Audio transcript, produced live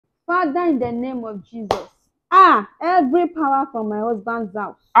Father, in the name of Jesus. Every power from my husband's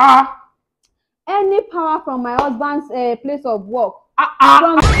house. Any power from my husband's place of work.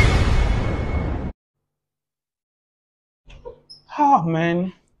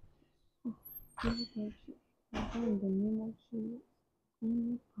 Man. In the name of Jesus.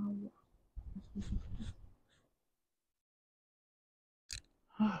 Any power.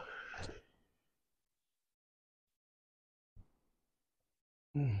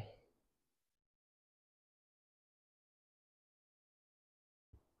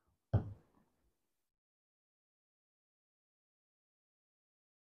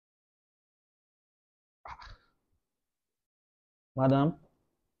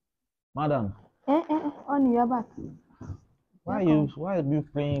 Madam. On your back. Why are you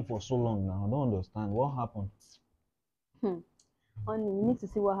praying for so long now? I don't understand. What happened? Honey, you need to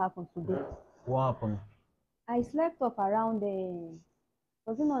see what happened today. What happened? I slept off around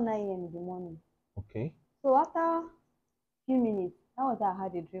was it not 9 a.m. in the morning? Okay. So after a few minutes, that was how I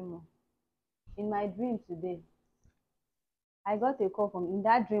had a dream. In my dream today, I got a call from in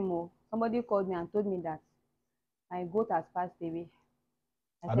that dream. Somebody called me and told me that my goat has passed away.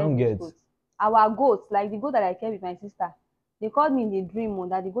 I don't get. Goat? Our goat, like the goat that I kept with my sister, they called me in the dream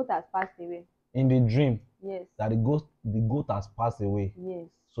that the goat has passed away. In the dream? Yes. That the goat has passed away? Yes.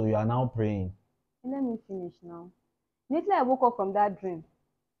 So you are now praying? Let me finish now. Immediately I woke up from that dream.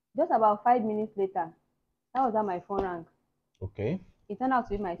 Just about 5 minutes later, that was how my phone rang. Okay. It turned out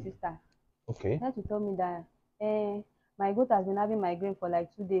to be my sister. Okay. She had to tell me that my goat has been having migraine for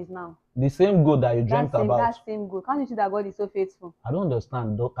like 2 days now. The same goat that you dreamt about? That same goat. Can't you see that God is so faithful? I don't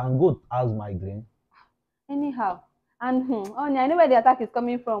understand. Can goat have migraine? Anyhow. And honey, I know where the attack is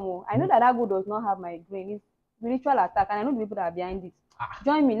coming from. I know that goat does not have migraine. It's spiritual attack, and I know the people that are behind it.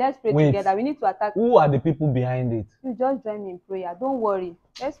 Join me. Let's pray together. We need to attack. Who are the people behind it? You just join me in prayer. Don't worry.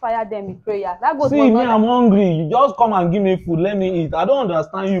 Let's fire them in prayer. That goat. See me, I'm hungry. You just come and give me food. Let me eat. I don't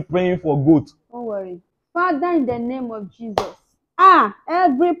understand you praying for goat. Don't worry. Father, in the name of Jesus.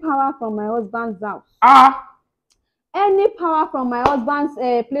 Every power from my husband's house. Any power from my husband's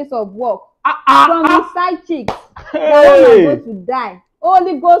place of work. From his side chicks. That one are going to die.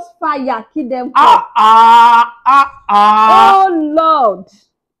 Holy Ghost fire, kill them. Oh Lord,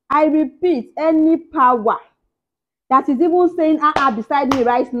 I repeat, any power that is even saying beside me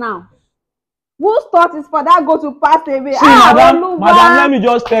right now. Whose thought is for that goat to pass away? See, madam, let me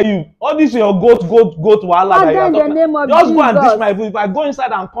just tell you, all this your goat wahala that you are talking. Just go and dish my food. If I go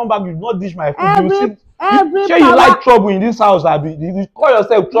inside and come back, you not dish my food. You like trouble in this house, Abi. You call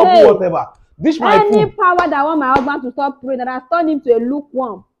yourself trouble, whatever. Dish my food. Any power that want my husband to stop praying, that has turned him to a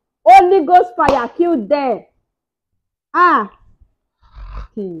lukewarm. Holy Ghost fire, kill them. What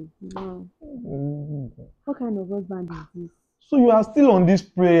kind of husband is this? So you are still on this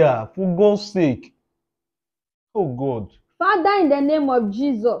prayer, for God's sake. Oh God. Father, in the name of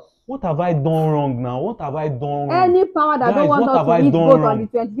Jesus. What have I done wrong now? What have I done wrong? Any power that don't want us to eat goat on the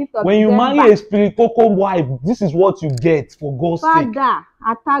 25th of December. When you marry a spirit cocoa wife, this is what you get, for God's sake. Father,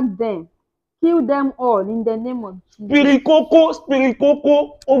 attack them. Kill them all in the name of Jesus. Spirit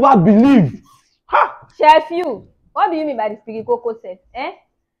cocoa, over belief. Chef, you. What do you mean by the spirit cocoa self?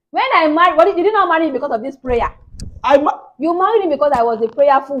 When I married, you did not marry me because of this prayer. You married me because I was a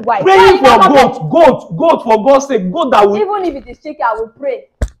prayerful wife. Praying for goat, for God's sake. Goat that will... Even if it is chicken, I will pray.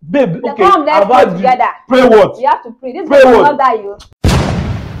 Babe, okay. Come, let's pray together. Pray what? You have to pray. This pray God will not die you.